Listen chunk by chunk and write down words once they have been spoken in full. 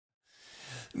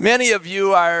Many of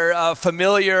you are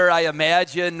familiar, I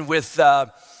imagine, with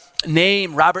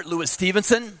name Robert Louis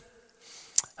Stevenson,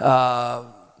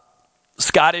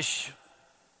 Scottish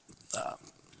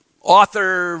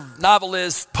author,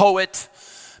 novelist, poet,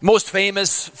 most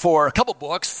famous for a couple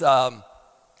books,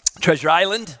 Treasure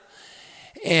Island,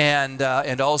 and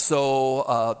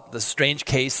also The Strange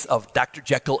Case of Dr.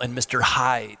 Jekyll and Mr.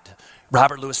 Hyde.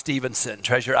 Robert Louis Stevenson,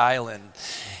 Treasure Island,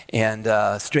 and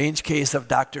Strange Case of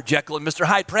Dr. Jekyll and Mr.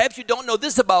 Hyde. Perhaps you don't know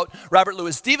this about Robert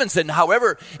Louis Stevenson,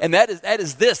 however, and that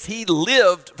is this. He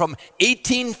lived from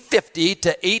 1850 to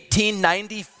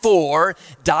 1894,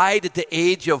 died at the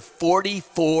age of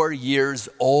 44 years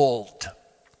old.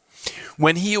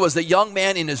 When he was a young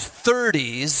man in his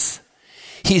 30s,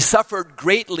 he suffered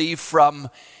greatly from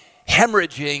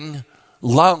hemorrhaging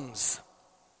lungs.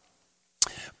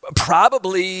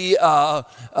 Probably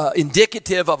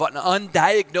indicative of an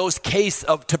undiagnosed case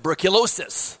of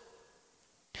tuberculosis.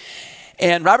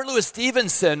 And Robert Louis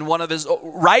Stevenson, one of his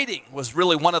writing was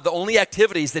really one of the only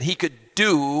activities that he could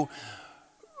do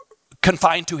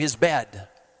confined to his bed.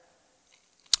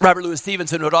 Robert Louis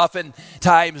Stevenson would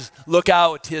oftentimes look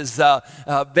out his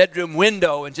bedroom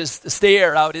window and just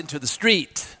stare out into the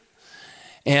street.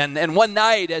 And one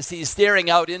night as he's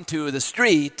staring out into the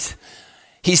street,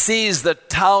 he sees the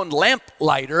town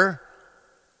lamplighter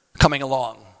coming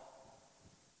along.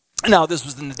 Now, this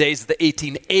was in the days of the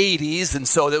 1880s, and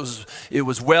so it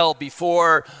was well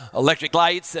before electric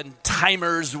lights and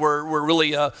timers were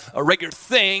really a regular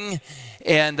thing.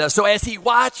 And so as he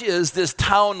watches this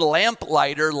town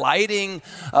lamplighter lighting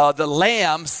the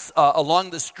lamps along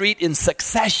the street in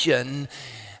succession,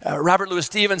 Robert Louis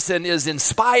Stevenson is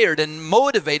inspired and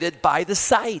motivated by the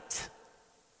sight.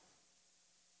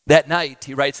 That night,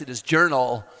 he writes in his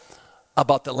journal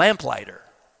about the lamplighter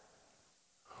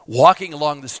walking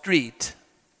along the street,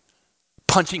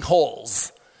 punching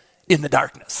holes in the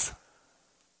darkness.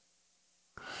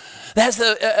 That's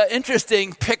an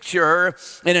interesting picture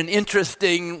and an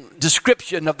interesting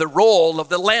description of the role of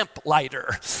the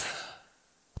lamplighter,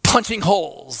 punching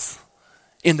holes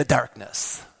in the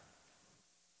darkness.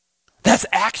 That's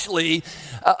actually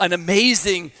an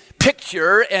amazing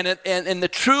picture and the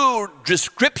true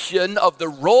description of the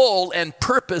role and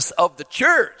purpose of the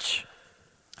church.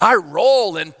 Our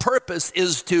role and purpose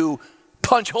is to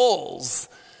punch holes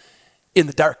in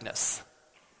the darkness.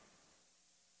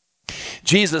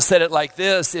 Jesus said it like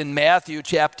this in Matthew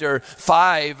chapter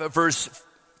 5, verse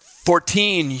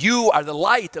 14, "You are the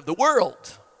light of the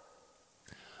world.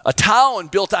 A town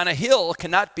built on a hill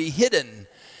cannot be hidden.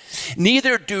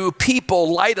 Neither do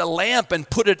people light a lamp and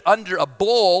put it under a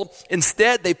bowl.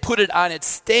 Instead, they put it on its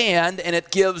stand, and it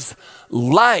gives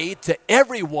light to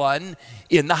everyone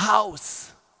in the house.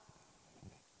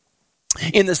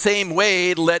 In the same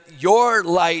way, let your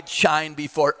light shine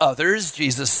before others,"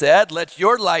 Jesus said. "Let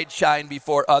your light shine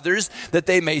before others, that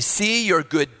they may see your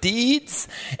good deeds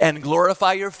and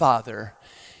glorify your Father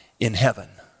in heaven."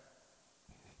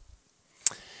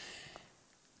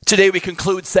 Today we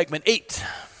conclude segment 8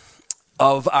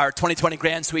 of our 2020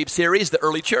 Grand Sweep series, The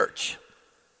Early Church.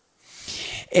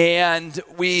 And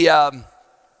we,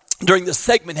 during this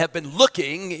segment, have been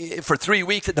looking for 3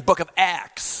 weeks at the book of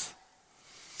Acts.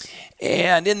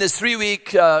 And in this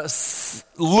 3-week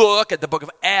look at the book of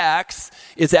Acts,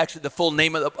 it's actually the full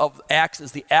name of Acts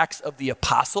is the Acts of the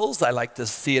Apostles. I like to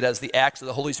see it as the Acts of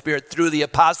the Holy Spirit through the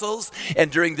Apostles.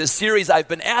 And during this series, I've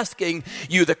been asking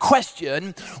you the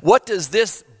question, what does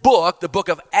this book, the book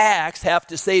of Acts, have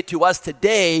to say to us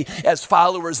today as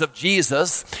followers of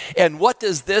Jesus? And what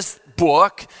does this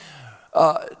book,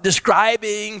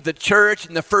 describing the church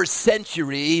in the first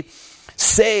century,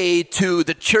 say to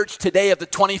the church today of the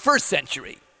 21st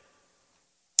century?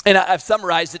 And I've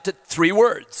summarized it to 3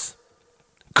 words: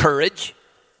 courage,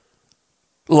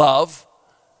 love,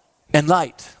 and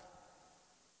light.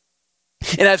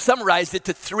 And I've summarized it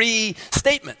to 3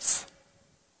 statements.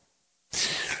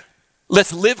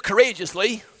 Let's live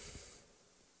courageously,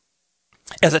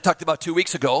 as I talked about 2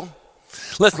 weeks ago.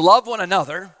 Let's love one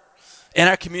another in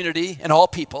our community and all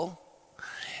people.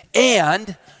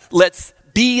 And let's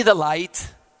be the light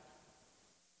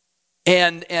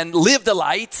and live the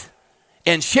light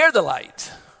and share the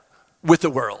light with the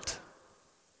world.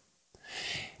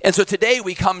 And so today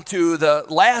we come to the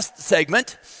last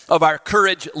segment of our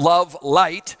Courage, Love,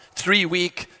 Light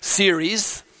 3-week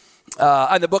series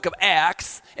on the book of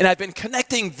Acts. And I've been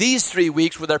connecting these 3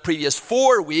 weeks with our previous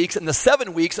 4 weeks and the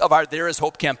 7 weeks of our There Is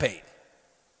Hope campaign.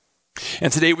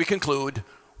 And today we conclude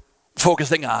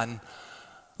focusing on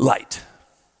light.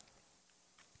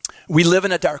 We live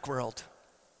in a dark world.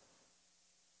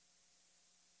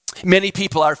 Many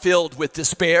people are filled with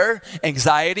despair,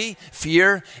 anxiety,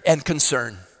 fear, and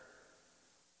concern.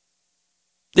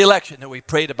 The election that we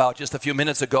prayed about just a few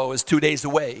minutes ago is 2 days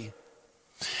away.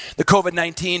 The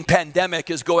COVID-19 pandemic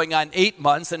is going on 8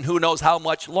 months and who knows how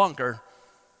much longer.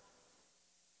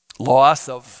 Loss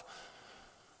of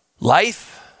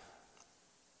life,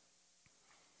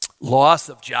 loss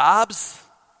of jobs,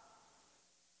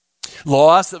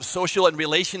 loss of social and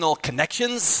relational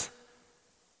connections,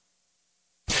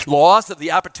 loss of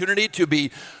the opportunity to be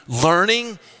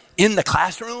learning in the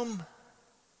classroom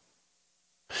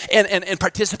and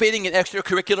participating in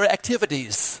extracurricular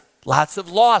activities. Lots of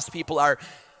loss people are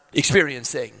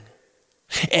experiencing.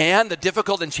 And the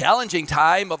difficult and challenging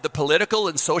time of the political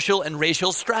and social and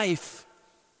racial strife.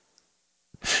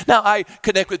 Now, I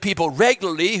connect with people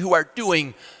regularly who are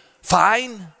doing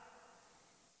fine,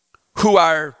 who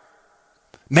are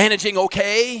managing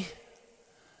okay,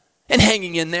 and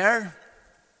hanging in there.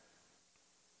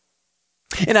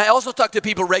 And I also talk to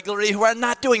people regularly who are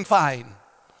not doing fine,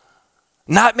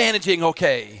 not managing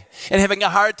okay, and having a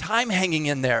hard time hanging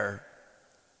in there.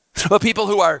 But people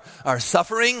who are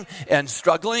suffering and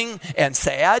struggling and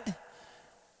sad,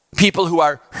 people who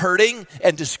are hurting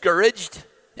and discouraged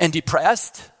and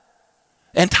depressed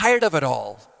and tired of it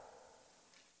all.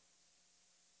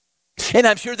 And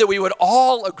I'm sure that we would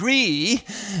all agree,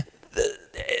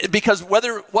 because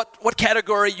what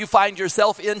category you find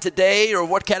yourself in today or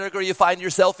what category you find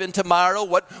yourself in tomorrow,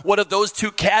 what of those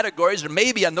two categories, or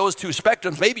maybe on those two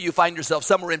spectrums, maybe you find yourself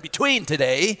somewhere in between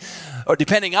today, or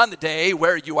depending on the day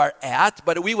where you are at,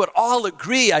 but we would all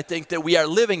agree, I think, that we are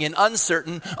living in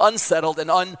uncertain, unsettled,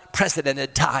 and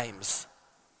unprecedented times.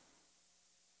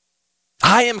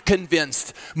 I am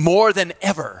convinced more than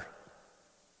ever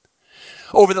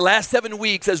over the last 7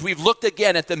 weeks, as we've looked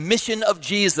again at the mission of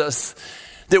Jesus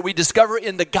that we discover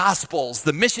in the Gospels,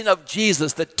 the mission of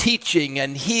Jesus, the teaching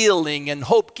and healing and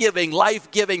hope-giving,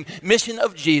 life-giving mission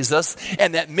of Jesus,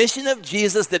 and that mission of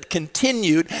Jesus that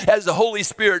continued as the Holy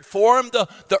Spirit formed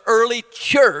the early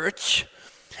church,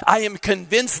 I am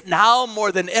convinced now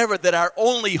more than ever that our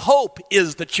only hope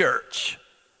is the church.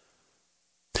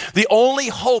 The only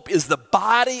hope is the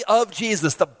body of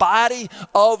Jesus, the body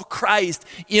of Christ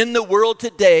in the world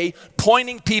today,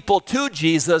 pointing people to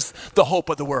Jesus, the hope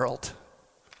of the world.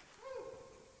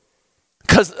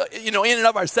 Because, in and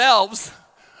of ourselves,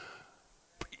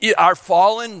 our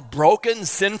fallen, broken,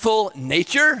 sinful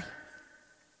nature,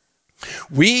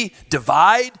 we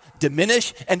divide,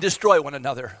 diminish, and destroy one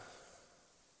another.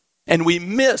 And we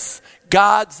miss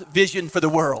God's vision for the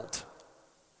world.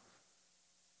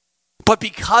 But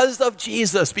because of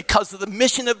Jesus, because of the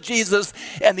mission of Jesus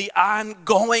and the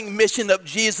ongoing mission of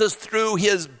Jesus through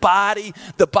his body,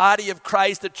 the body of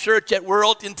Christ, the church at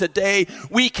world in today,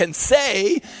 we can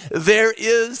say there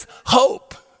is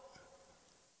hope.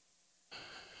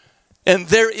 And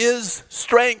there is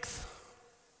strength.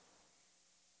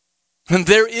 And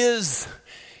there is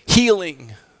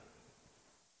healing.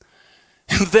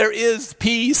 And there is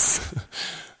peace.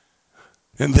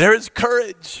 And there is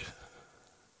courage.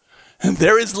 And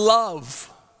there is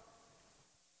love.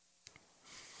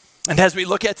 And as we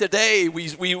look at today,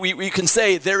 we can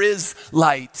say there is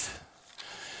light.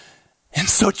 And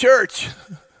so, church,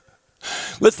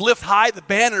 let's lift high the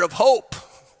banner of hope.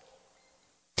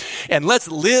 And let's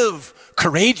live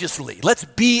courageously. Let's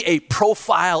be a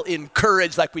profile in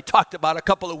courage like we talked about a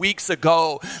couple of weeks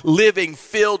ago, living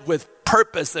filled with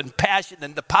purpose and passion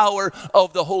and the power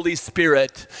of the Holy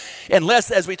Spirit. And let's,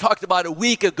 as we talked about a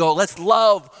week ago, let's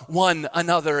love one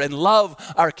another and love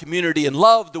our community and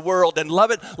love the world and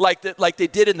love it like they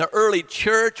did in the early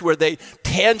church, where they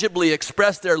tangibly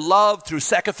expressed their love through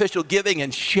sacrificial giving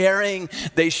and sharing.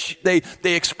 They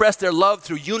expressed their love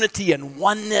through unity and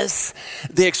oneness.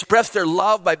 They expressed their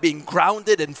love by being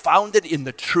grounded and founded in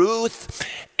the truth.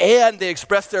 And they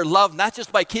expressed their love not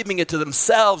just by keeping it to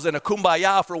themselves and a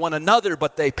kumbaya for one another,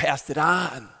 but they passed it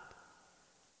on.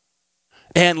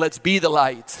 And let's be the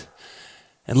light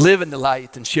and live in the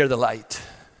light and share the light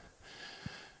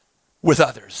with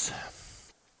others.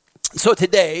 So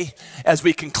today, as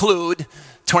we conclude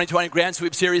 2020 Grand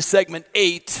Sweep Series segment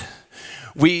 8,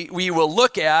 we will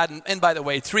look at, and by the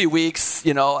way, 3 weeks,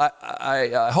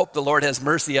 I hope the Lord has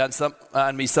mercy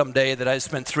on me someday that I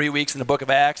spent 3 weeks in the book of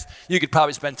Acts. You could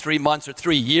probably spend 3 months or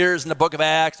 3 years in the book of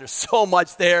Acts. There's so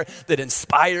much there that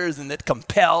inspires and that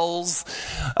compels.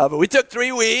 But we took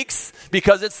 3 weeks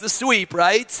because it's the sweep,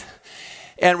 right?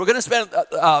 And we're going to spend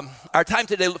our time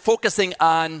today focusing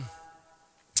on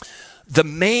the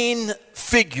main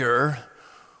figure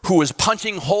who was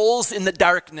punching holes in the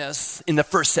darkness in the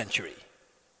first century.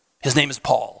 His name is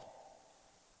Paul.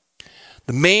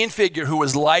 The main figure who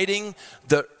was lighting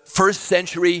the first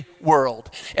century world.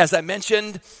 As I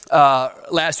mentioned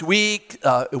last week,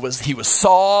 he was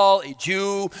Saul, a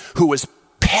Jew who was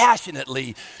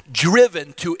passionately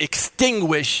driven to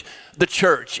extinguish the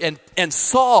church. And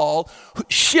Saul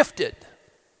shifted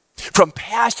from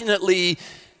passionately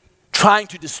trying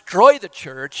to destroy the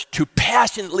church to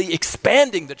passionately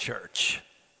expanding the church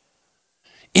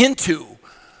into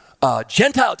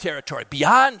Gentile territory,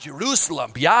 beyond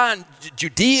Jerusalem, beyond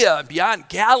Judea, beyond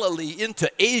Galilee,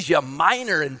 into Asia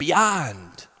Minor and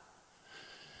beyond.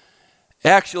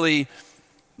 Actually,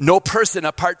 no person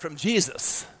apart from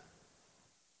Jesus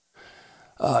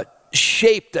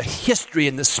shaped the history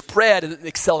and the spread and the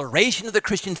acceleration of the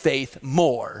Christian faith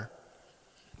more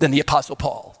than the Apostle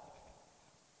Paul.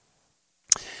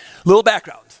 Little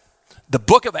background. The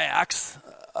book of Acts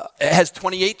has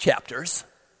 28 chapters,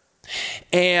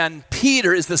 and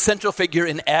Peter is the central figure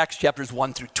in Acts chapters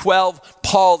 1 through 12.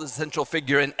 Paul is the central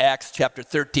figure in Acts chapter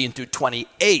 13 through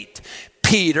 28.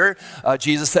 Peter,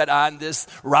 Jesus said, on this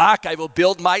rock I will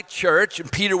build my church.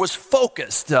 And Peter was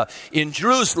focused in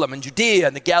Jerusalem and Judea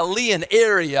and the Galilean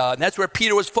area. And that's where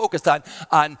Peter was focused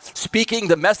on speaking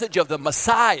the message of the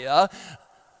Messiah,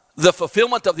 the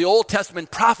fulfillment of the Old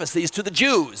Testament prophecies to the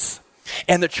Jews.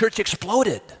 And the church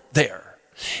exploded there.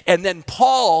 And then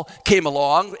Paul came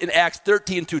along in Acts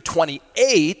 13 through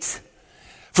 28.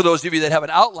 For those of you that have an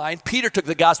outline, Peter took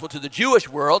the gospel to the Jewish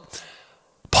world.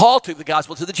 Paul took the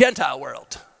gospel to the Gentile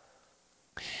world.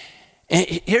 And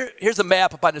here's a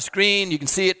map up on the screen. You can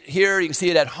see it here. You can see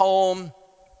it at home.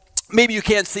 Maybe you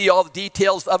can't see all the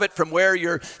details of it from where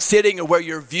you're sitting or where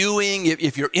you're viewing.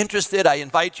 If you're interested, I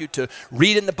invite you to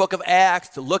read in the book of Acts,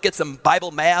 to look at some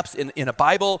Bible maps in a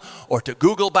Bible, or to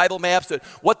Google Bible maps.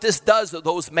 What this does with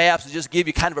those maps is just give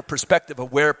you kind of a perspective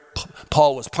of where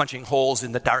Paul was punching holes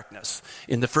in the darkness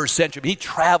in the first century. He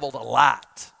traveled a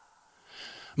lot.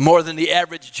 More than the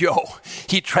average Joe.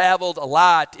 He traveled a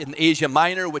lot in Asia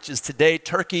Minor, which is today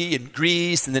Turkey and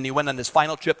Greece, and then he went on his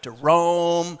final trip to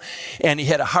Rome, and he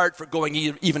had a heart for going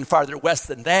even farther west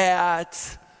than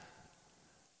that.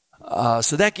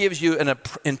 So that gives you an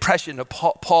impression of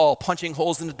Paul punching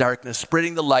holes in the darkness,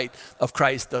 spreading the light of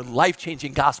Christ, the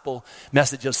life-changing gospel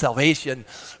message of salvation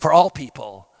for all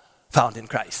people found in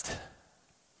Christ.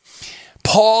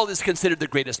 Paul is considered the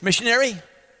greatest missionary,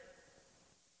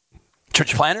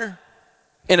 church planner,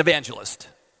 and evangelist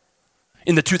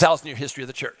in the 2,000-year history of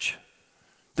the church.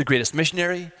 The greatest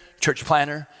missionary, church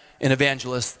planner, and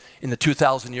evangelist in the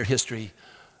 2,000-year history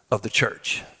of the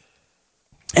church.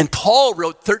 And Paul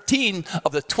wrote 13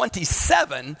 of the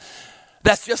 27.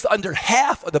 That's just under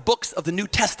half of the books of the New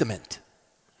Testament.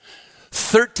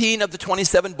 13 of the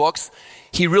 27 books,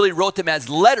 he really wrote them as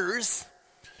letters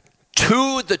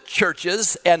to the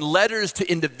churches and letters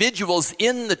to individuals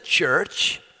in the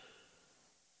church.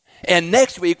 And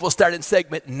next week, we'll start in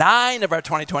segment 9 of our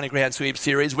 2020 Grand Sweep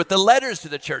series with the letters to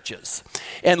the churches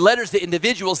and letters to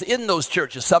individuals in those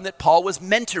churches, some that Paul was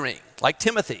mentoring, like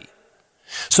Timothy.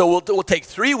 So we'll take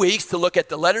 3 weeks to look at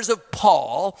the letters of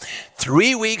Paul,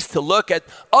 3 weeks to look at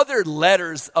other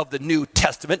letters of the New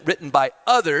Testament written by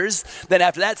others. Then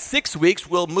after that, 6 weeks,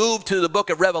 we'll move to the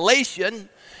book of Revelation,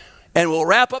 and we'll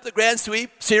wrap up the Grand Sweep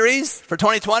series for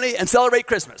 2020 and celebrate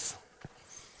Christmas.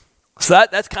 So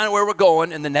that's kind of where we're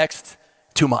going in the next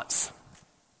 2 months.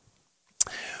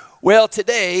 Well,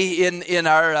 today in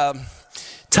our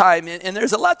time, and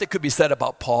there's a lot that could be said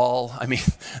about Paul. I mean,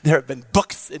 there have been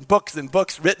books and books and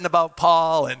books written about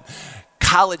Paul, and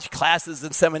college classes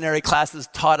and seminary classes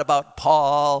taught about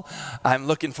Paul. I'm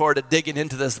looking forward to digging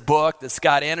into this book that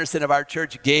Scott Anderson of our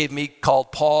church gave me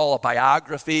called Paul, a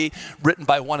biography written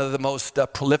by one of the most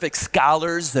prolific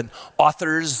scholars and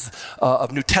authors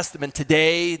of New Testament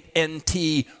today,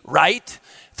 N.T. Wright.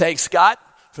 Thanks, Scott,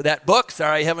 for that book.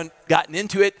 Sorry I haven't gotten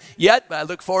into it yet, but I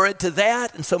look forward to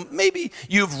that. And so maybe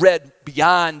you've read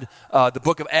beyond the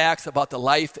book of Acts about the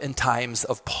life and times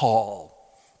of Paul.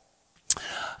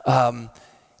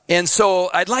 And so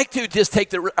I'd like to just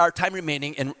take our time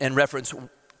remaining and reference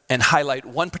and highlight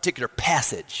one particular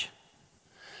passage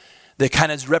that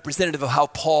kind of is representative of how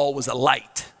Paul was a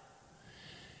light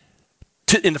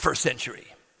in the first century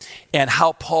and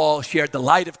how Paul shared the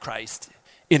light of Christ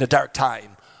in a dark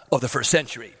time of the first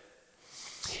century.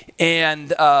 And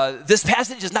this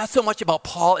passage is not so much about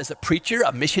Paul as a preacher,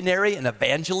 a missionary, an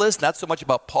evangelist, not so much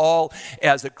about Paul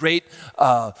as a great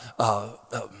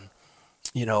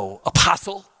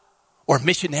apostle or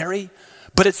missionary,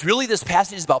 but it's really this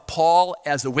passage is about Paul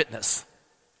as a witness,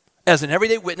 as an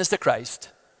everyday witness to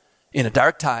Christ in a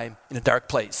dark time, in a dark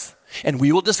place. And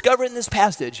we will discover in this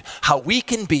passage how we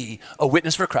can be a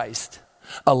witness for Christ,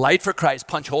 a light for Christ,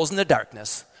 punch holes in the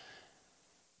darkness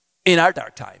in our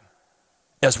dark time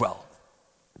as well.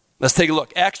 Let's take a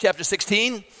look. Acts chapter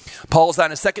 16. Paul's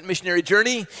on a second missionary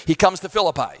journey. He comes to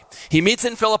Philippi. He meets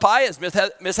in Philippi, as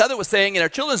Miss Heather was saying in our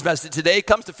children's message today,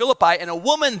 comes to Philippi, and a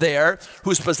woman there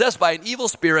who's possessed by an evil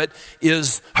spirit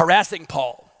is harassing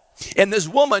Paul. And this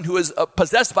woman who is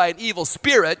possessed by an evil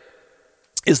spirit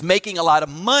is making a lot of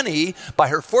money by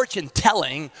her fortune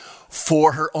telling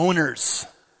for her owners.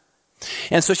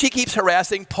 And so she keeps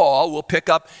harassing Paul. We'll pick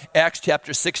up Acts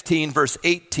chapter 16, verse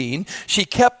 18. She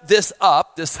kept this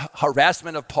up, this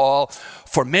harassment of Paul,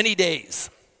 for many days.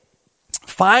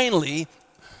 Finally,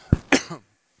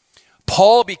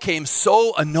 Paul became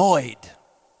so annoyed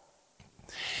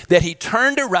that he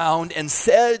turned around and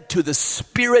said to the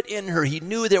spirit in her, he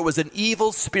knew there was an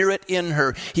evil spirit in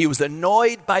her. He was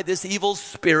annoyed by this evil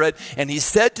spirit, and he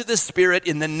said to the spirit,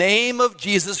 in the name of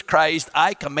Jesus Christ,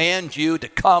 I command you to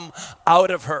come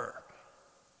out of her.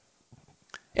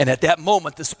 And at that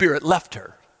moment, the spirit left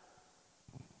her.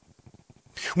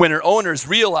 When her owners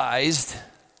realized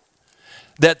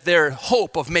that their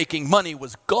hope of making money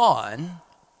was gone,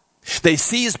 they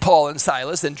seized Paul and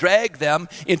Silas and dragged them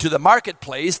into the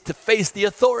marketplace to face the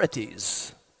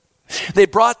authorities. They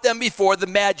brought them before the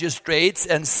magistrates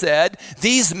and said,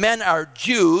 these men are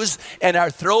Jews and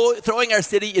are throwing our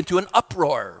city into an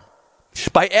uproar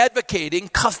by advocating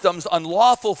customs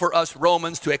unlawful for us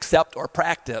Romans to accept or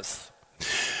practice.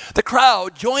 The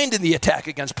crowd joined in the attack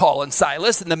against Paul and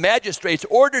Silas, and the magistrates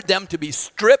ordered them to be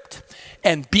stripped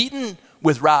and beaten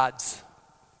with rods.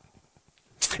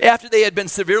 After they had been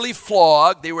severely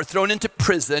flogged, they were thrown into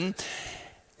prison,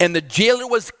 and the jailer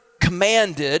was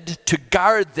commanded to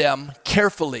guard them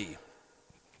carefully.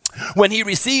 When he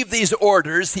received these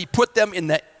orders, he put them in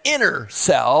the inner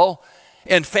cell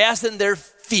and fastened their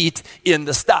feet in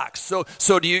the stocks.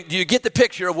 So do you get the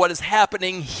picture of what is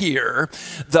happening here?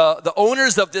 The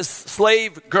owners of this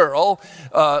slave girl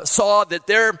saw that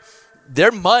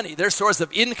their money, their source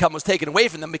of income was taken away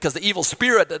from them because the evil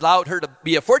spirit that allowed her to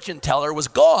be a fortune teller was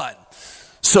gone.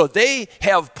 So they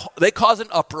cause an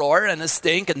uproar and a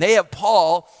stink, and they have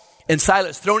Paul and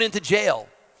Silas thrown into jail.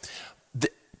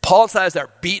 Paul and Silas are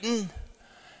beaten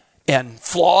and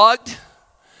flogged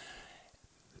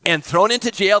and thrown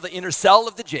into jail, the inner cell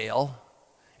of the jail,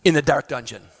 in the dark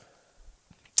dungeon.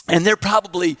 And they're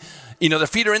probably, their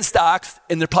feet are in stocks,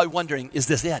 and they're probably wondering, is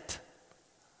this it?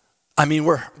 I mean,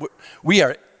 we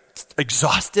are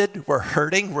exhausted, we're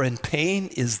hurting, we're in pain.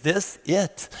 Is this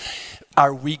it?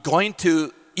 Are we going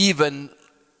to even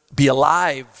be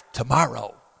alive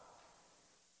tomorrow?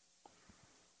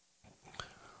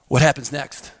 What happens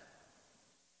next?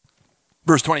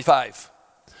 Verse 25.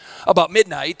 About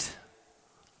midnight,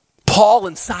 Paul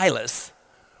and Silas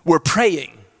were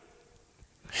praying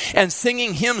and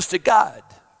singing hymns to God,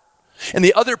 and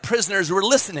the other prisoners were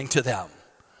listening to them.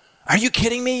 Are you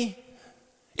kidding me?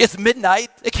 It's midnight.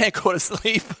 They can't go to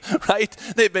sleep, right?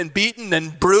 They've been beaten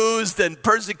and bruised and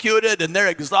persecuted, and they're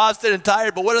exhausted and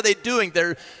tired. But what are they doing?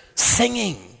 They're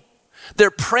singing. They're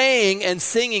praying and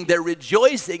singing. They're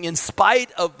rejoicing in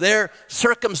spite of their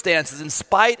circumstances, in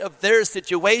spite of their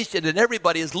situation. And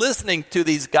everybody is listening to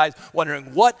these guys,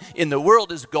 wondering what in the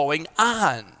world is going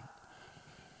on.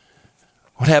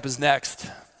 What happens next?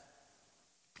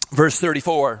 Verse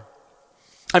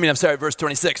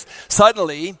 26.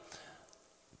 Suddenly,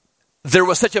 there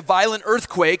was such a violent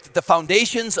earthquake that the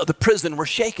foundations of the prison were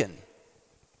shaken.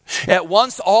 At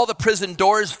once, all the prison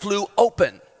doors flew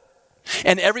open,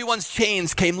 and everyone's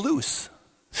chains came loose.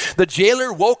 The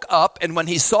jailer woke up, and when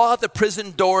he saw the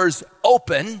prison doors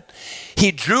open,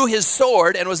 he drew his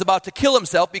sword and was about to kill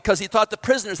himself because he thought the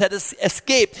prisoners had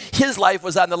escaped. His life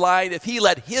was on the line if he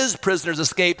let his prisoners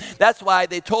escape. That's why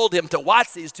they told him to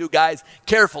watch these two guys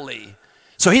carefully.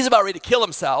 So he's about ready to kill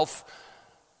himself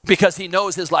because he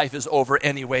knows his life is over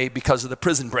anyway because of the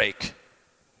prison break.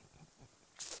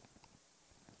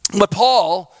 But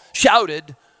Paul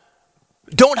shouted,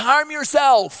 "Don't harm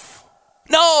yourself.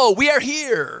 No, we are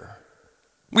here.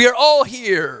 We are all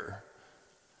here."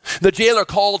 The jailer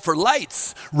called for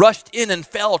lights, rushed in and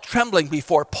fell trembling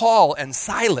before Paul and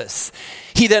Silas.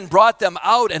 He then brought them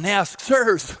out and asked,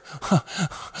 "Sirs,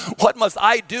 what must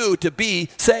I do to be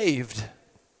saved?"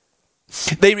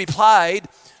 They replied,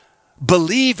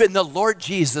 "Believe in the Lord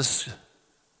Jesus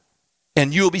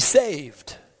and you will be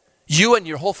saved, you and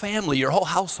your whole family, your whole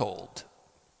household."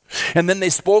 And then they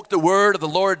spoke the word of the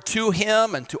Lord to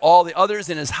him and to all the others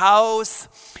in his house.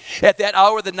 At that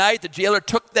hour of the night, the jailer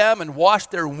took them and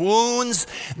washed their wounds.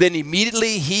 Then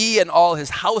immediately he and all his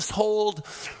household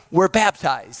were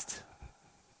baptized.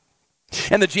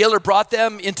 And the jailer brought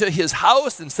them into his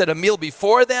house and set a meal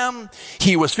before them.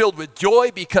 He was filled with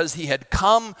joy because he had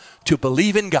come to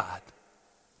believe in God.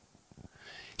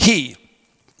 He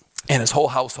and his whole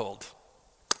household.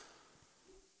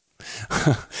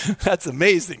 That's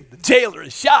amazing. The jailer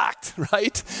is shocked,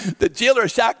 right? The jailer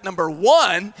is shocked. Number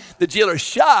one, the jailer is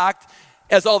shocked,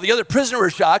 as all the other prisoners were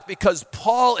shocked, because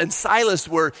Paul and Silas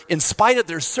were, in spite of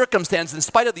their circumstance, in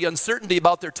spite of the uncertainty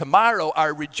about their tomorrow,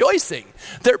 are rejoicing.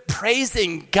 They're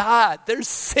praising God. They're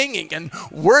singing and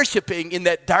worshiping in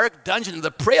that dark dungeon of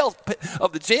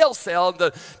the jail cell. And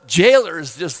the jailer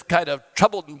is just kind of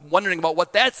troubled and wondering about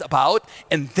what that's about.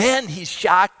 And then he's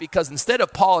shocked because instead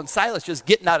of Paul and Silas just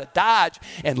getting out of Dodge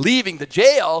and leaving the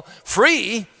jail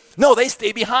free, no, they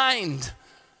stay behind.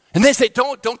 And they say,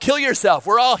 don't kill yourself.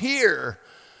 We're all here.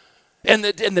 And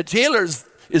the jailer is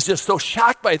just so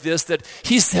shocked by this that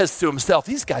he says to himself,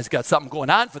 these guys got something going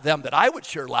on for them that I would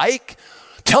sure like.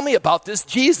 Tell me about this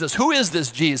Jesus. Who is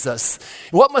this Jesus?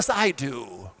 What must I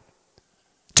do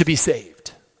to be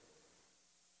saved?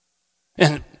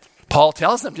 And Paul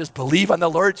tells them, just believe on the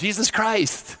Lord Jesus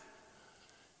Christ.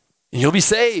 And you'll be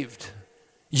saved.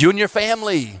 You and your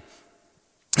family.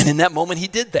 And in that moment, he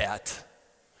did that.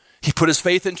 He put his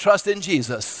faith and trust in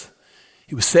Jesus.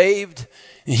 He was saved,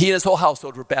 and he and his whole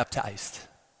household were baptized.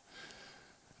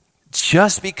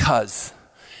 Just because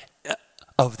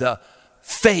of the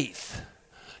faith,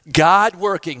 God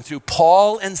working through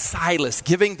Paul and Silas,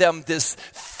 giving them this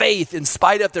faith in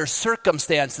spite of their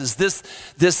circumstances,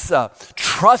 this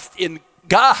trust in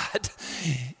God,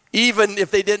 even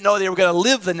if they didn't know they were going to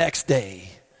live the next day.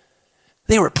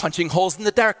 They were punching holes in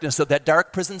the darkness of that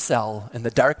dark prison cell and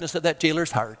the darkness of that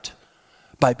jailer's heart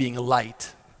by being a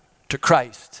light to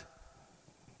Christ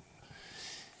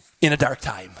in a dark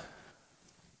time.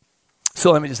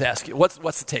 So let me just ask you, what's the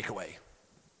takeaway?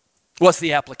 What's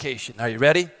the application? Are you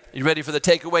ready? Are you ready for the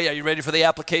takeaway? Are you ready for the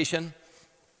application?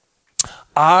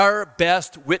 Our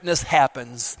best witness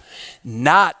happens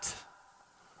not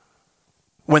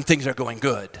when things are going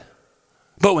good,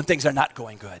 but when things are not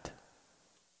going good.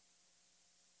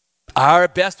 Our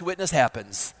best witness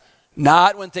happens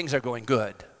not when things are going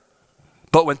good,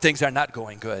 but when things are not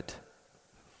going good.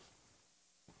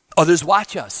 Others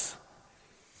watch us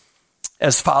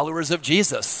as followers of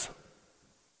Jesus.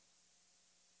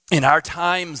 In our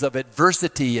times of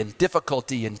adversity and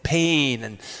difficulty and pain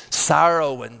and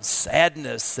sorrow and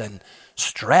sadness and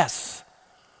stress,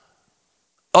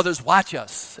 others watch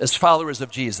us as followers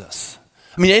of Jesus.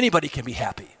 I mean, anybody can be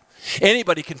happy.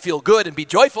 Anybody can feel good and be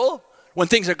joyful when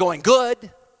things are going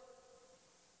good.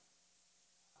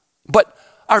 But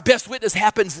our best witness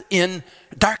happens in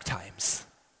dark times.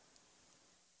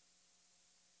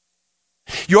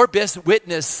 Your best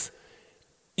witness,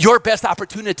 your best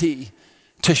opportunity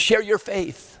to share your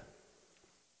faith,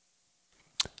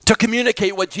 to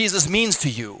communicate what Jesus means to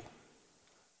you,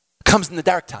 comes in the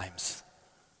dark times,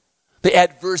 the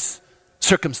adverse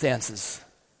circumstances,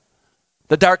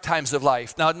 the dark times of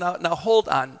life. Now hold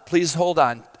on, please hold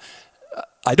on.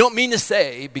 I don't mean to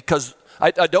say, because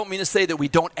I don't mean to say that we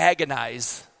don't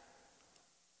agonize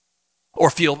or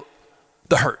feel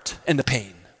the hurt and the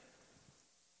pain.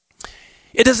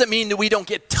 It doesn't mean that we don't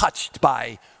get touched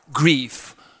by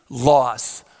grief,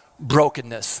 loss,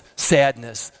 brokenness,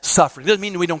 sadness, suffering. It doesn't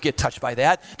mean that we don't get touched by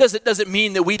that. Does it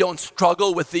mean that we don't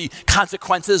struggle with the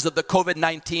consequences of the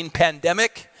COVID-19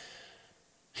 pandemic?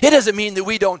 It doesn't mean that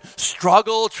we don't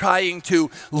struggle trying to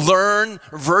learn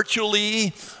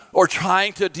virtually or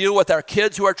trying to deal with our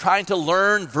kids who are trying to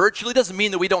learn virtually. It doesn't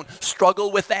mean that we don't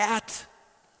struggle with that.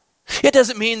 It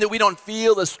doesn't mean that we don't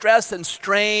feel the stress and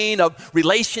strain of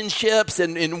relationships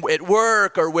and at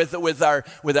work or with our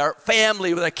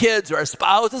family, with our kids or our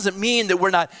spouse. It doesn't mean that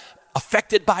we're not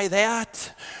affected by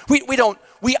that.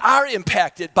 We are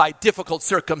impacted by difficult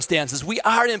circumstances. We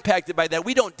are impacted by that.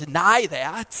 We don't deny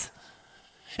that.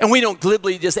 And we don't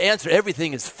glibly just answer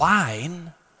everything is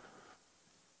fine.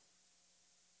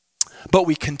 But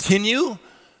we continue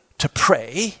to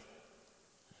pray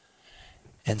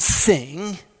and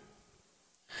sing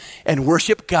and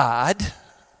worship God,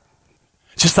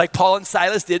 just like Paul and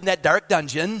Silas did in that dark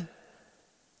dungeon.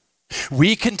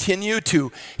 We continue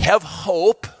to have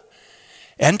hope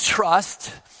and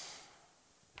trust,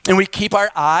 and we keep our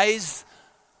eyes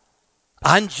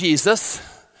on Jesus,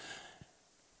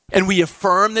 and we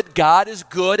affirm that God is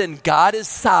good and God is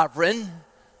sovereign,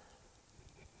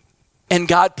 and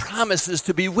God promises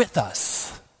to be with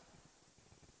us.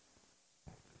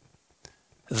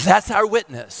 That's our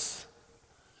witness.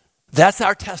 That's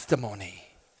our testimony.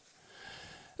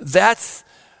 That's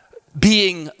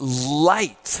being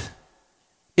light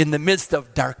in the midst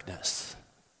of darkness.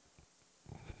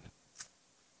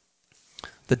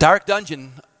 The dark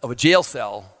dungeon of a jail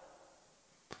cell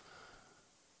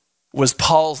was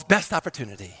Paul's best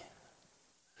opportunity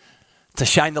to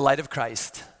shine the light of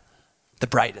Christ the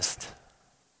brightest.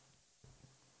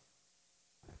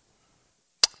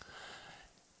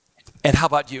 And how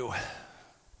about you?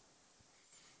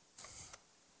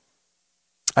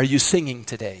 Are you singing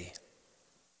today?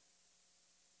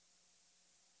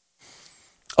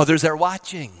 Others are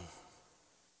watching.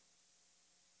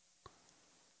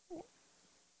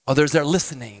 Others are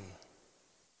listening.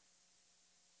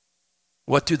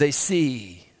 What do they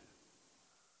see?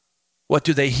 What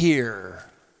do they hear?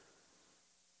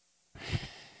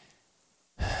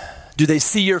 Do they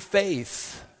see your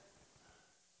faith?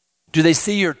 Do they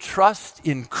see your trust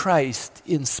in Christ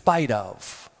in spite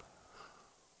of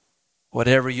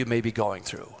whatever you may be going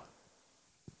through?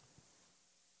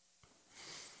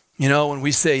 You know, when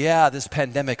we say, yeah, this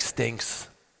pandemic stinks,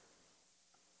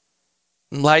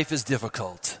 life is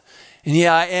difficult, and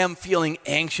yeah, I am feeling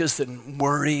anxious and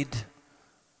worried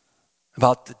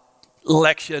about the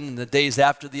election and the days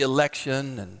after the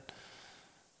election, and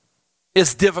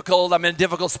it's difficult. I'm in a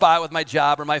difficult spot with my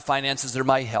job or my finances or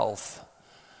my health.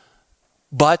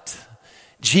 But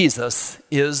Jesus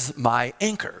is my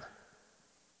anchor,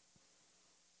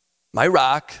 my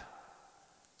rock,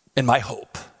 and my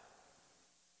hope.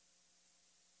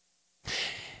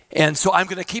 And so I'm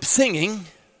going to keep singing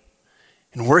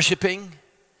and worshiping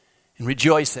and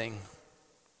rejoicing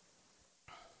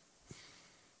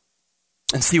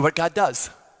and see what God does.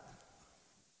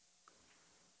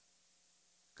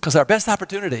 Because our best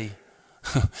opportunity,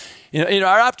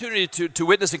 our opportunity to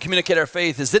witness and communicate our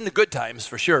faith is in the good times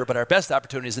for sure, but our best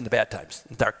opportunity is in the bad times,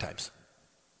 in dark times.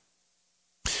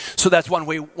 So that's one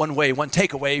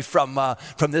takeaway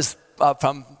from this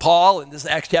from Paul in this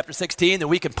Acts chapter 16, that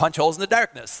we can punch holes in the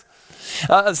darkness.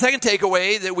 The second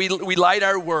takeaway, that we light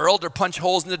our world or punch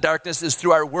holes in the darkness, is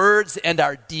through our words and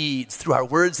our deeds, through our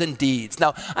words and deeds.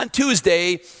 Now, on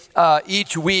Tuesday,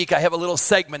 each week, I have a little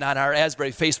segment on our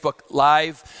Asbury Facebook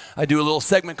Live. I do a little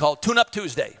segment called Tune Up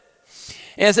Tuesday.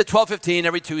 And it's at 12:15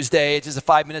 every Tuesday. It's just a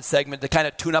 5-minute segment to kind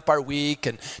of tune up our week.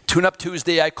 And Tune Up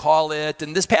Tuesday, I call it.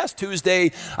 And this past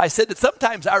Tuesday, I said that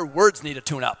sometimes our words need a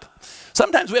tune up.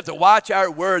 Sometimes we have to watch our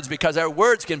words because our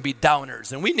words can be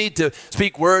downers. And we need to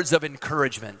speak words of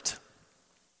encouragement.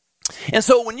 And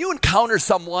so when you encounter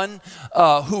someone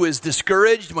who is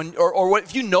discouraged, or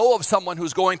if you know of someone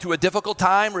who's going through a difficult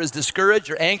time or is discouraged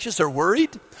or anxious or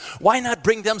worried, why not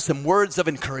bring them some words of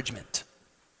encouragement?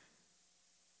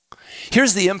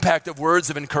 Here's the impact of words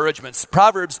of encouragement.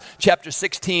 Proverbs chapter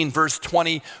 16, verse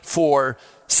 24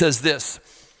 says this: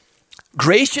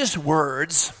 gracious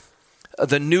words,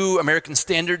 the New American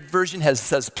Standard Version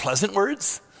says pleasant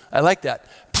words. I like that.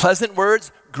 Pleasant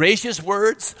words, gracious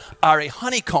words are a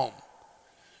honeycomb,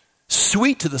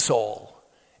 sweet to the soul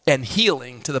and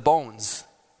healing to the bones.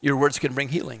 Your words can bring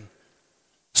healing,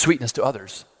 sweetness to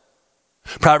others.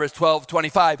 Proverbs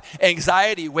 12:25,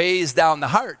 anxiety weighs down the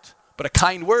heart, but a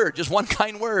kind word, just one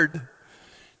kind word,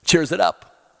 cheers it up.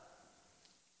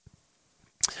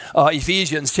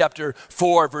 Ephesians chapter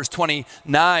 4, verse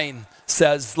 29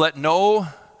 says, do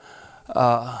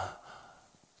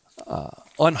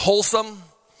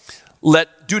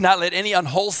not let any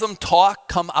unwholesome talk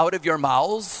come out of your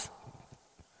mouths,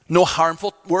 no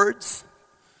harmful words,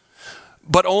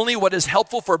 but only what is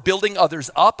helpful for building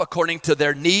others up according to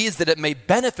their needs, that it may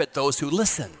benefit those who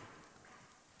listen.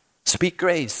 Speak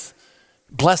grace,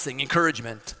 blessing,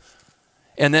 encouragement.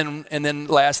 And then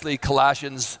lastly,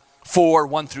 Colossians 4,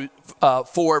 1 through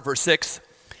 4, verse 6.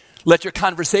 Let your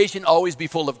conversation always be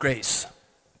full of grace,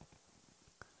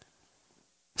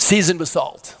 seasoned with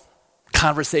salt.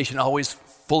 Conversation always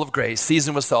full of grace,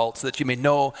 seasoned with salt, so that you may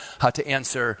know how to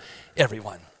answer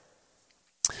everyone.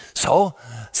 So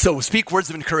speak words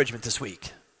of encouragement this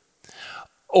week.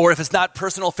 Or if it's not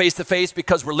personal, face-to-face,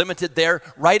 because we're limited there,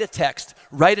 write a text,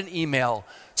 write an email,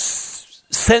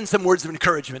 send some words of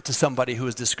encouragement to somebody who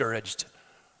is discouraged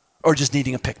or just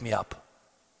needing a pick-me-up.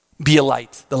 Be a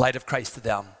light, the light of Christ to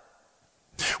them.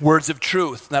 Words of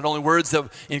truth, not only words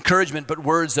of encouragement, but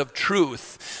words of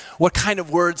truth. What kind of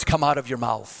words come out of your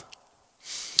mouth?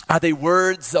 Are they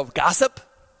words of gossip?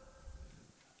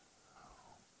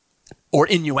 Or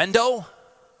innuendo?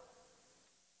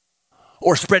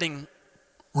 Or spreading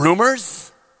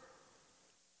rumors?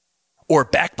 Or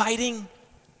backbiting?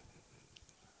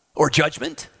 Or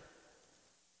judgment?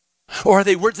 Or are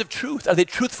they words of truth? Are they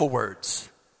truthful words?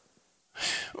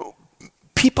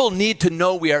 People need to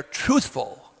know we are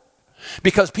truthful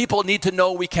because people need to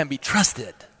know we can be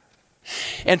trusted.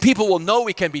 And people will know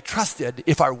we can be trusted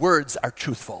if our words are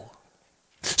truthful.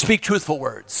 Speak truthful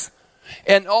words.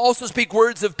 And also speak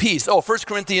words of peace. 1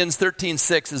 Corinthians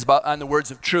 13:6 is about on the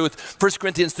words of truth. 1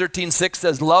 Corinthians 13:6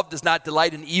 says, love does not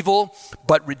delight in evil,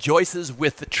 but rejoices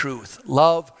with the truth.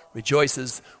 Love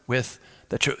rejoices with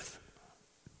the truth.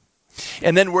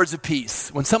 And then words of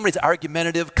peace. When somebody's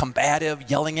argumentative, combative,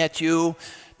 yelling at you,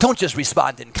 don't just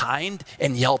respond in kind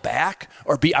and yell back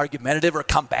or be argumentative or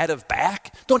combative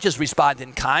back. Don't just respond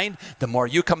in kind. The more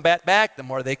you combat back, the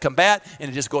more they combat,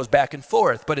 and it just goes back and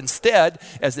forth. But instead,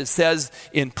 as it says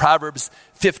in Proverbs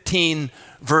 15,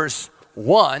 verse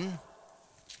 1,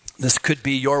 this could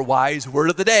be your wise word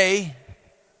of the day.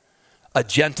 A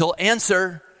gentle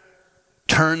answer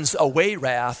turns away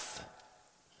wrath,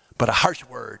 but a harsh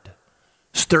word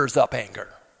stirs up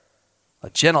anger. A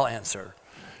gentle answer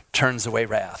turns away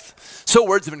wrath. So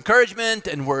words of encouragement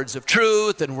and words of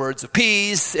truth and words of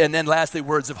peace, and then lastly,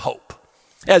 words of hope.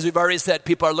 As we've already said,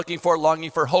 people are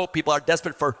longing for hope. People are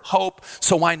desperate for hope.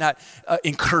 So why not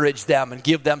encourage them and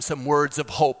give them some words of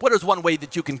hope? What is one way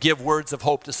that you can give words of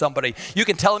hope to somebody? You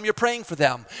can tell them you're praying for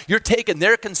them. You're taking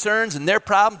their concerns and their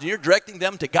problems and you're directing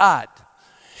them to God.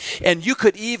 And you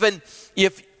could even,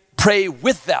 pray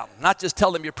with them, not just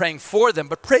tell them you're praying for them,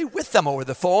 but pray with them over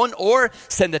the phone or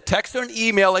send a text or an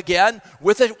email again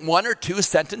with a 1 or 2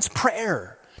 sentence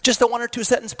prayer. Just a 1 or 2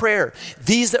 sentence prayer.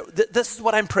 This is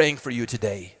what I'm praying for you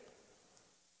today.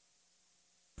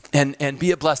 And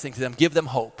be a blessing to them. Give them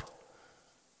hope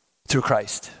through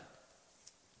Christ.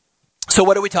 So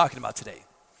what are we talking about today?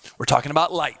 We're talking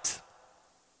about light.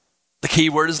 The key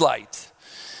word is light.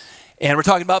 And we're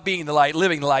talking about being the light,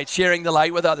 living the light, sharing the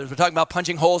light with others. We're talking about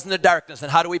punching holes in the darkness.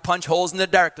 And how do we punch holes in the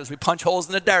darkness? We punch holes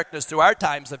in the darkness through our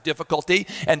times of difficulty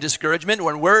and discouragement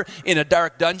when we're in a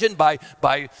dark dungeon by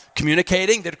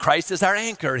communicating that Christ is our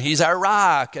anchor. He's our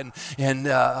rock. And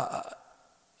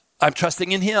I'm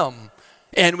trusting in him.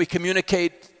 And we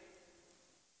communicate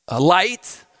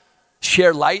light,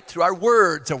 share light through our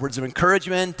words of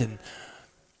encouragement and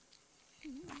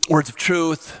words of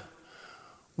truth,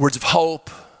 words of hope,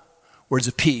 words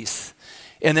of peace.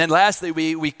 And then lastly,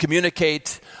 we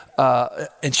communicate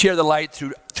and share the light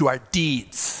through our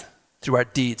deeds. Through our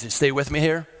deeds. You stay with me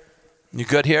here? You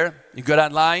good here? You good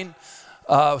online?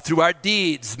 Through our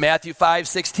deeds. Matthew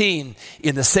 5:16.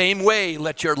 In the same way,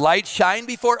 let your light shine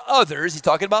before others. He's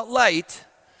talking about light.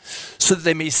 So that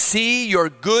they may see your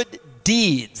good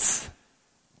deeds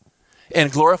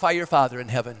and glorify your Father in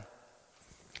heaven.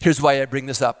 Here's why I bring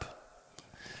this up.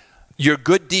 Your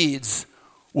good deeds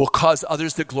will cause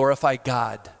others to glorify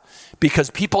God, because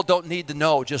people don't need to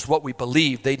know just what we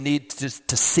believe. They need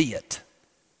to see it.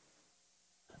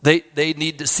 They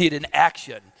need to see it in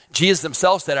action. Jesus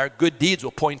himself said our good deeds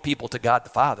will point people to God the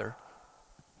Father.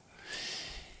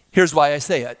 Here's why I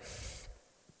say it.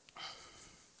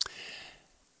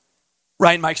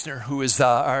 Ryan Meixner, who is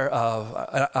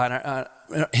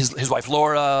his wife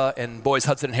Laura and boys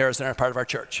Hudson and Harrison are part of our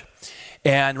church.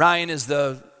 And Ryan is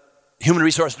the human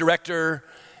resource director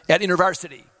at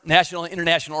InterVarsity, national and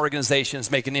international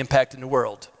organizations making an impact in the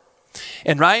world.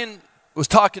 And Ryan was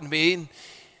talking to me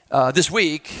this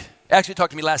week, actually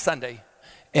talked to me last Sunday,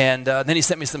 and then he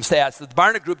sent me some stats. The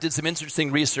Barna Group did some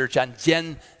interesting research on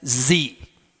Gen Z.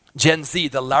 Gen Z,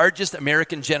 the largest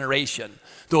American generation,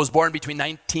 those born between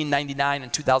 1999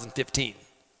 and 2015.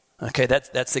 Okay, that's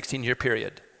that 16-year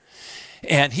period.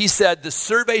 And he said the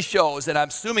survey shows, and I'm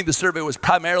assuming the survey was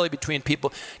primarily between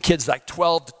kids like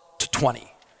 12 to 20.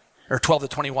 Or 12 to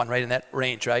 21, right in that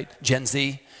range, right? Gen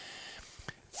Z.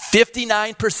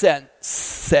 59%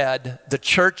 said the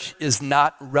church is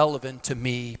not relevant to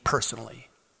me personally.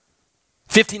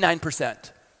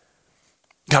 59%.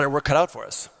 Got our work cut out for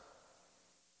us.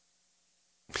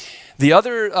 The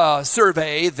other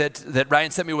survey that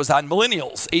Ryan sent me was on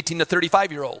millennials, 18 to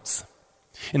 35-year-olds.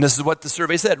 And this is what the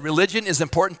survey said. Religion is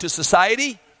important to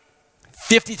society.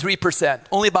 53%.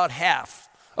 Only about half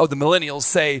of the millennials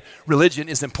say religion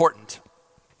is important.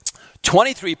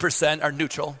 23% are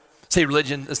neutral. Say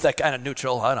religion is that kind of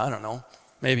neutral. I don't know.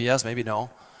 Maybe yes, maybe no.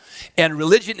 And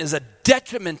religion is a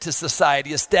detriment to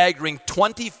society. A staggering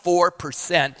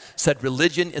 24% said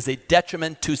religion is a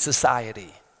detriment to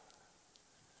society.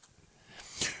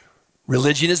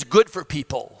 Religion is good for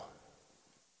people.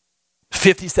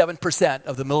 57%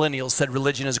 of the millennials said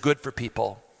religion is good for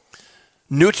people.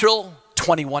 Neutral,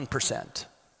 21%.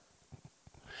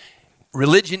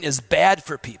 Religion is bad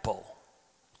for people.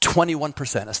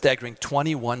 21%, a staggering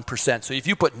 21%. So if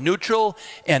you put neutral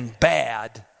and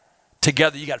bad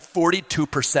together, you got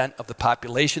 42% of the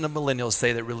population of millennials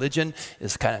say that religion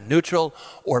is kind of neutral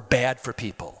or bad for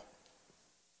people.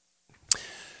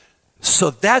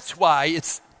 So that's why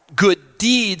good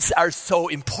deeds are so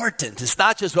important. It's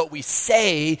not just what we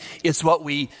say, it's what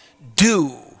we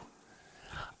do.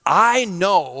 I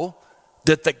know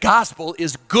that the gospel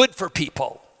is good for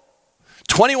people.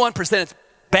 21% is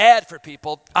bad for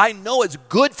people. I know it's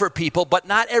good for people, but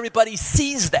not everybody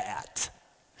sees that.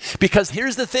 Because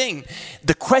here's the thing.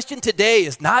 The question today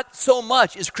is not so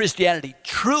much, is Christianity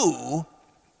true,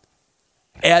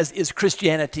 as is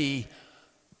Christianity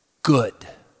good?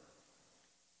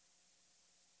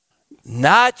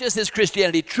 Not just is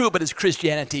Christianity true, but is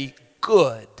Christianity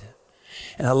good?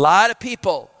 And a lot of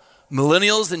people,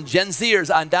 millennials and Gen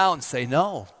Zers on down, say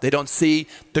no. They don't see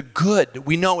the good.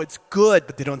 We know it's good,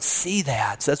 but they don't see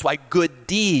that. So that's why good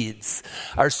deeds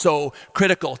are so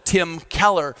critical. Tim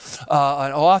Keller,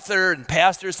 an author and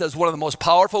pastor, says one of the most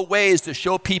powerful ways to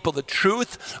show people the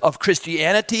truth of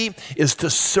Christianity is to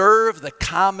serve the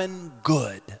common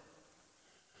good.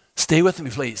 Stay with me,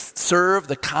 please. Serve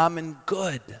the common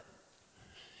good.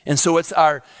 And so it's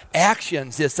our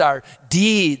actions, it's our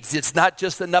deeds. It's not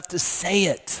just enough to say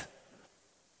it,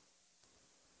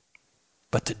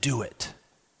 but to do it.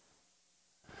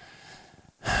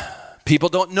 People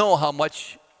don't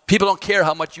care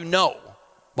how much you know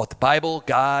about the Bible,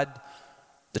 God,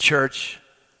 the church,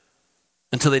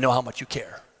 until they know how much you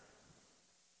care.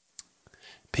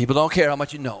 People don't care how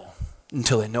much you know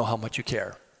until they know how much you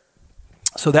care.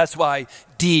 So that's why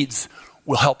deeds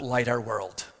will help light our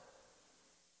world.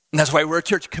 And that's why we're a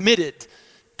church committed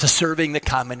to serving the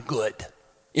common good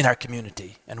in our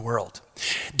community and world.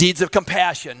 Deeds of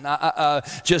compassion. As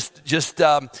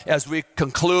we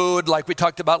conclude, like we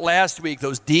talked about last week,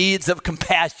 those deeds of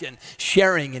compassion,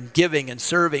 sharing and giving and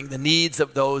serving the needs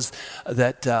of those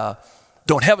that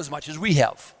don't have as much as we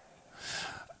have.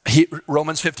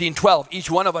 Romans 15:12.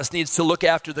 Each one of us needs to look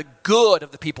after the good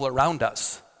of the people around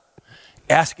us,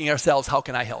 asking ourselves, how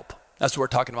can I help? That's what we're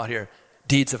talking about here.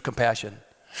 Deeds of compassion.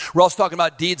 We're also talking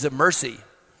about deeds of mercy.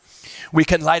 We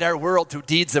can light our world through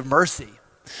deeds of mercy.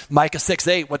 Micah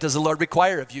 6:8, what does the Lord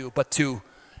require of you but to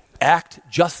act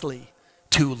justly,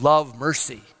 to love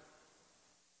mercy.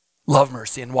 Love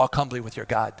mercy and walk humbly with your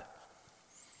God.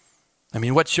 I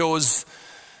mean, what draws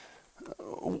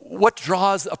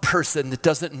a person that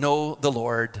doesn't know the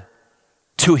Lord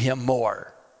to him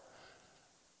more?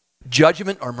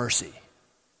 Judgment or mercy?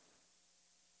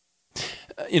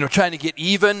 Trying to get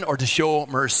even or to show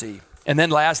mercy. And then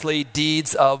lastly,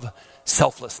 deeds of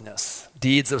selflessness.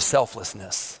 Deeds of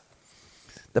selflessness.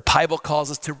 The Bible calls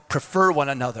us to prefer one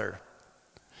another,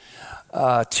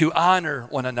 to honor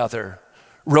one another.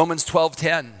 Romans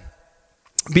 12:10.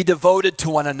 Be devoted to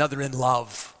one another in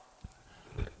love.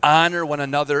 Honor one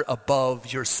another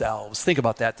above yourselves. Think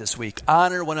about that this week.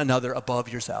 Honor one another above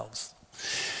yourselves.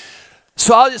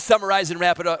 So I'll just summarize and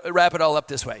wrap it all up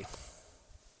this way.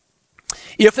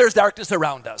 If there's darkness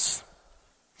around us,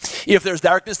 if there's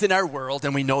darkness in our world,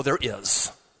 and we know there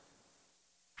is,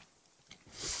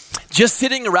 just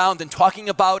sitting around and talking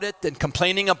about it and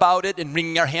complaining about it and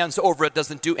wringing our hands over it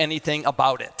doesn't do anything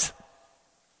about it.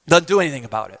 Doesn't do anything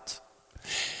about it.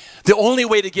 The only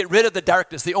way to get rid of the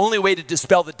darkness, the only way to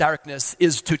dispel the darkness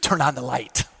is to turn on the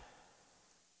light.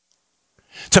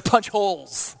 To punch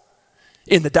holes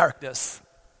in the darkness.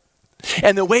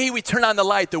 And the way we turn on the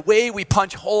light, the way we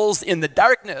punch holes in the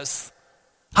darkness,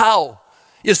 how?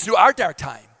 Is through our dark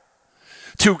time.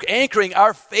 To anchoring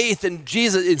our faith in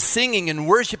Jesus, in singing and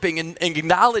worshiping and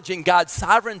acknowledging God's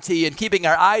sovereignty and keeping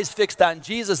our eyes fixed on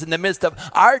Jesus in the midst of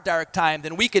our dark time,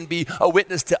 then we can be a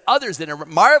witness to others in a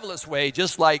marvelous way,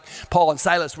 just like Paul and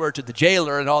Silas were to the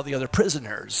jailer and all the other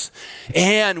prisoners.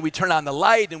 And we turn on the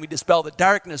light and we dispel the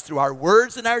darkness through our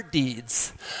words and our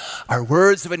deeds, our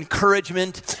words of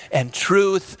encouragement and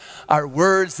truth, our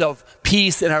words of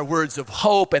peace and our words of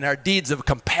hope and our deeds of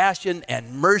compassion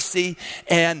and mercy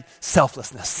and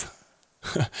selflessness.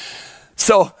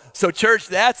 So church,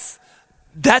 that's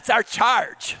our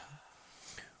charge.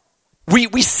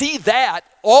 We see that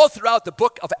all throughout the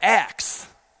book of Acts.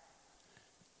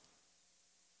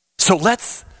 So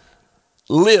let's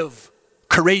live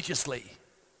courageously.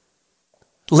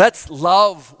 Let's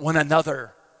love one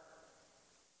another.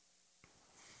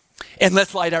 And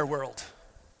let's light our world.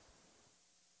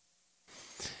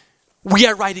 We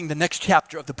are writing the next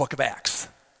chapter of the book of Acts.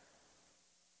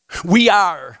 We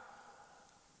are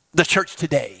the church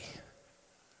today,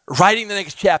 writing the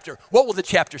next chapter. What will the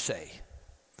chapter say?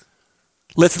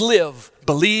 Let's live,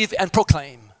 believe, and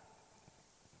proclaim.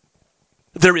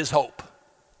 There is hope.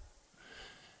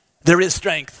 There is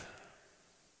strength.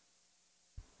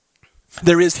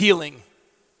 There is healing.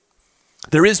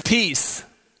 There is peace.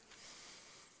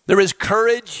 There is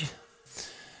courage.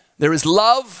 There is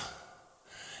love.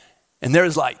 And there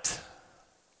is light.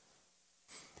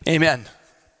 Amen.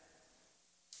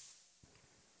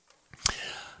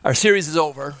 Our series is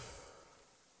over,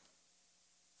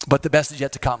 but the best is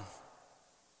yet to come.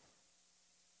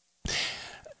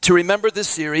 To remember this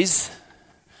series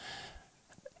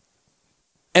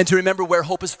and to remember where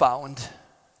hope is found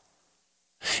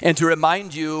and to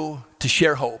remind you to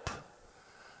share hope,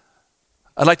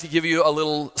 I'd like to give you a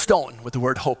little stone with the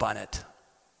word hope on it.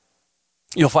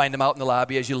 You'll find them out in the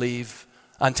lobby as you leave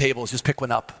on tables. Just pick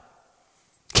one up.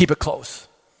 Keep it close.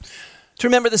 To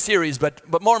remember the series,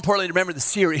 but more importantly, to remember the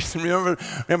series and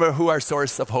remember who our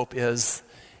source of hope is,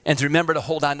 and to remember to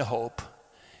hold on to hope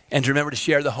and to remember to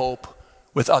share the hope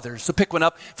with others. So pick one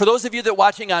up. For those of you that are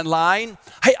watching online,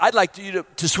 hey, I'd like you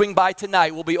to swing by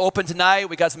tonight. We'll be open tonight.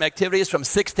 We got some activities from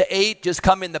 6 to 8. Just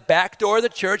come in the back door of the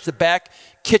church, the back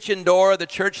kitchen door of the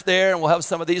church there, and we'll have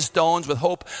some of these stones with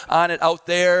hope on it out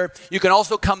there. You can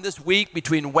also come this week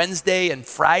between Wednesday and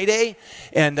Friday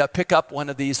and pick up one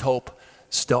of these hope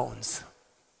stones.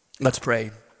 Let's pray.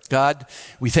 God,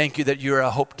 we thank you that you're a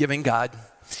hope-giving God.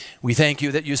 We thank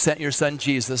you that you sent your son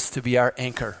Jesus to be our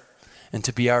anchor and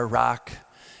to be our rock,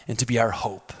 and to be our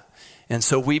hope. And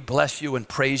so we bless you and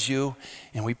praise you,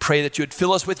 and we pray that you would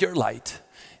fill us with your light,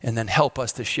 and then help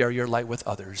us to share your light with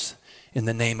others. In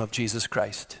the name of Jesus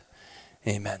Christ,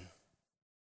 amen.